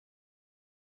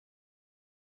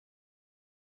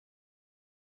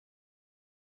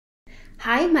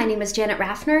Hi, my name is Janet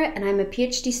Rafner, and I'm a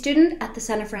PhD student at the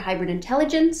Center for Hybrid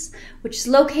Intelligence, which is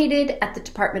located at the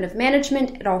Department of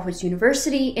Management at Aarhus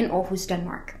University in Aarhus,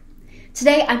 Denmark.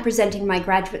 Today, I'm presenting my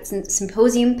graduate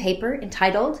symposium paper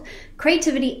entitled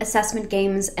Creativity, Assessment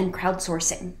Games, and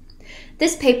Crowdsourcing.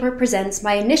 This paper presents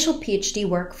my initial PhD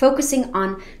work focusing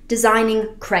on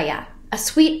designing CREA, a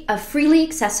suite of freely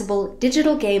accessible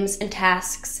digital games and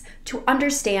tasks to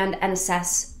understand and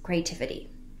assess creativity.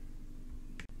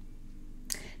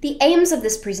 The aims of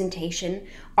this presentation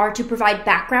are to provide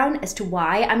background as to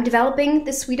why I'm developing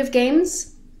this suite of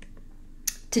games,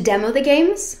 to demo the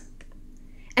games,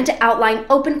 and to outline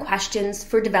open questions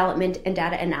for development and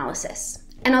data analysis.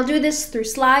 And I'll do this through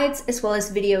slides as well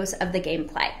as videos of the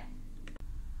gameplay.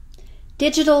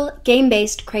 Digital,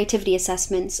 game-based creativity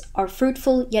assessments are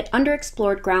fruitful yet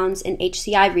underexplored grounds in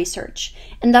HCI research,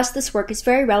 and thus this work is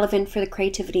very relevant for the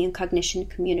creativity and cognition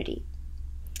community.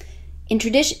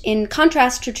 In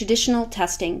contrast to traditional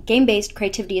testing, game-based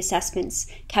creativity assessments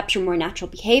capture more natural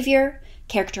behavior,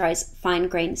 characterize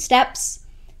fine-grained steps,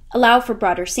 allow for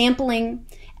broader sampling,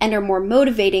 and are more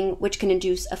motivating, which can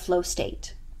induce a flow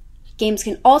state. Games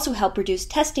can also help reduce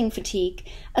testing fatigue,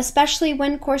 especially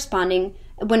when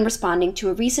responding to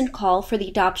a recent call for the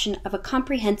adoption of a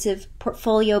comprehensive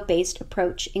portfolio-based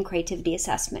approach in creativity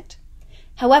assessment.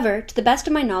 However, to the best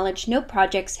of my knowledge, no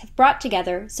projects have brought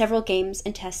together several games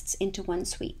and tests into one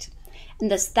suite,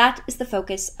 and thus that is the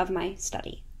focus of my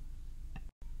study.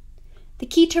 The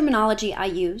key terminology I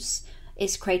use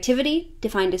is creativity,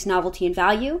 defined as novelty and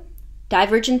value,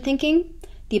 divergent thinking,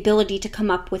 the ability to come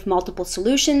up with multiple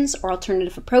solutions or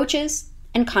alternative approaches,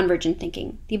 and convergent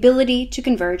thinking, the ability to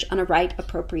converge on a right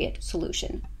appropriate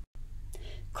solution.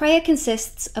 CREA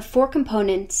consists of 4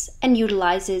 components and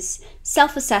utilizes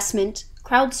self-assessment,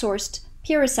 crowdsourced,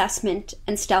 peer assessment,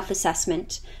 and stealth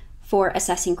assessment for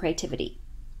assessing creativity.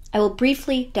 I will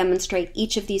briefly demonstrate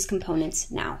each of these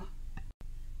components now.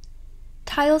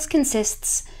 Tiles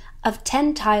consists of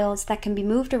 10 tiles that can be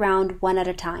moved around one at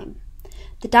a time.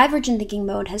 The divergent thinking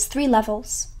mode has 3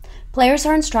 levels. Players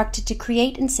are instructed to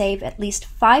create and save at least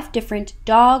 5 different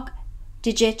dog,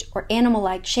 digit, or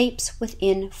animal-like shapes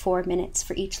within 4 minutes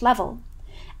for each level.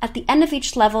 At the end of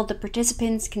each level, the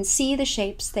participants can see the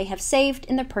shapes they have saved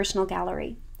in their personal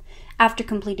gallery. After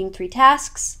completing 3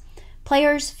 tasks,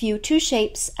 players view 2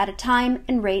 shapes at a time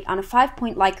and rate on a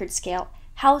 5-point Likert scale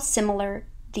how similar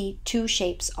the 2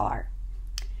 shapes are.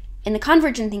 In the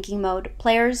convergent thinking mode,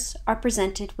 players are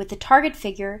presented with the target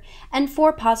figure and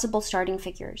 4 possible starting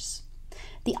figures.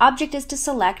 The object is to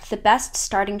select the best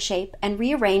starting shape and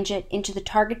rearrange it into the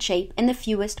target shape in the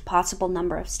fewest possible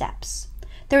number of steps.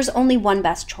 There is only one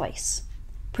best choice.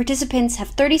 Participants have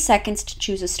 30 seconds to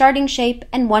choose a starting shape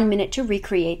and 1 minute to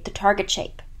recreate the target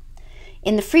shape.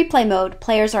 In the free play mode,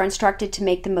 players are instructed to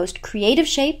make the most creative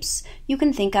shapes you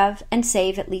can think of and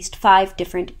save at least 5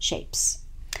 different shapes.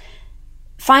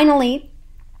 Finally,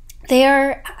 they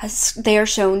are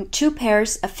shown 2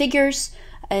 pairs of figures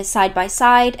side by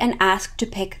side and asked to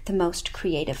pick the most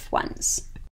creative ones.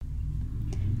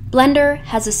 Blender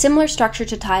has a similar structure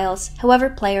to tiles, however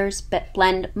players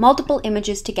blend multiple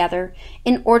images together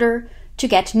in order to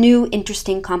get new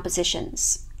interesting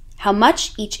compositions. How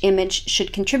much each image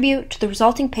should contribute to the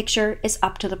resulting picture is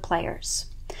up to the players.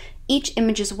 Each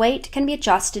image's weight can be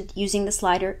adjusted using the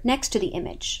slider next to the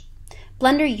image.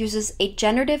 Blender uses a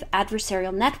generative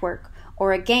adversarial network,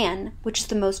 or a GAN, which is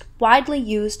the most widely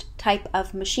used type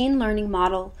of machine learning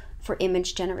model for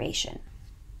image generation.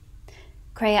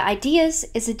 CREA Ideas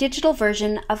is a digital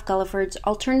version of Gullivard's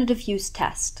alternative use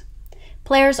test.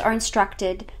 Players are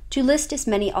instructed to list as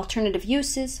many alternative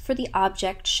uses for the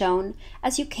object shown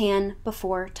as you can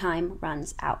before time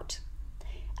runs out.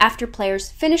 After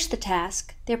players finish the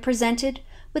task, they're presented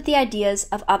with the ideas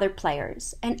of other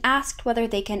players and asked whether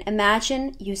they can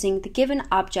imagine using the given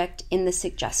object in the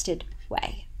suggested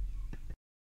way.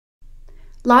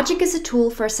 Logic is a tool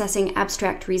for assessing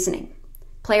abstract reasoning.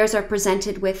 Players are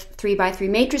presented with 3x3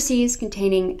 matrices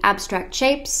containing abstract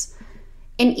shapes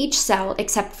in each cell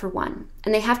except for one,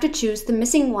 and they have to choose the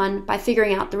missing one by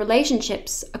figuring out the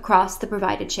relationships across the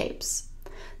provided shapes.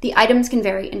 The items can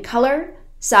vary in color,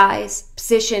 size,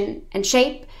 position, and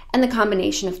shape, and the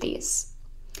combination of these.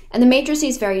 And the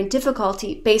matrices vary in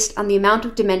difficulty based on the amount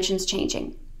of dimensions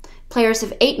changing. Players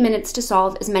have 8 minutes to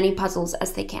solve as many puzzles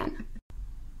as they can.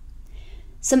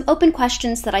 Some open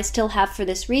questions that I still have for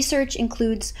this research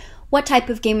includes what type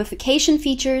of gamification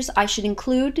features I should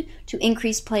include to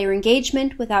increase player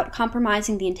engagement without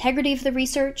compromising the integrity of the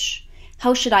research.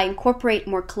 How should I incorporate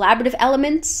more collaborative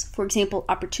elements, for example,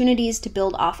 opportunities to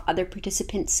build off other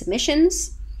participants'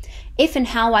 submissions? if and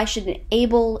how I should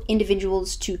enable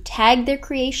individuals to tag their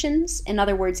creations, in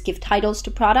other words, give titles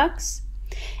to products,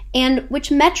 and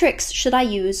which metrics should I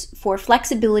use for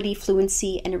flexibility,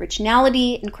 fluency, and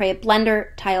originality in CREA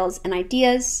Blender, tiles, and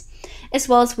ideas, as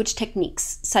well as which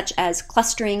techniques, such as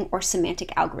clustering or semantic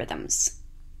algorithms.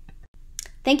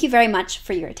 Thank you very much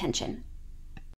for your attention.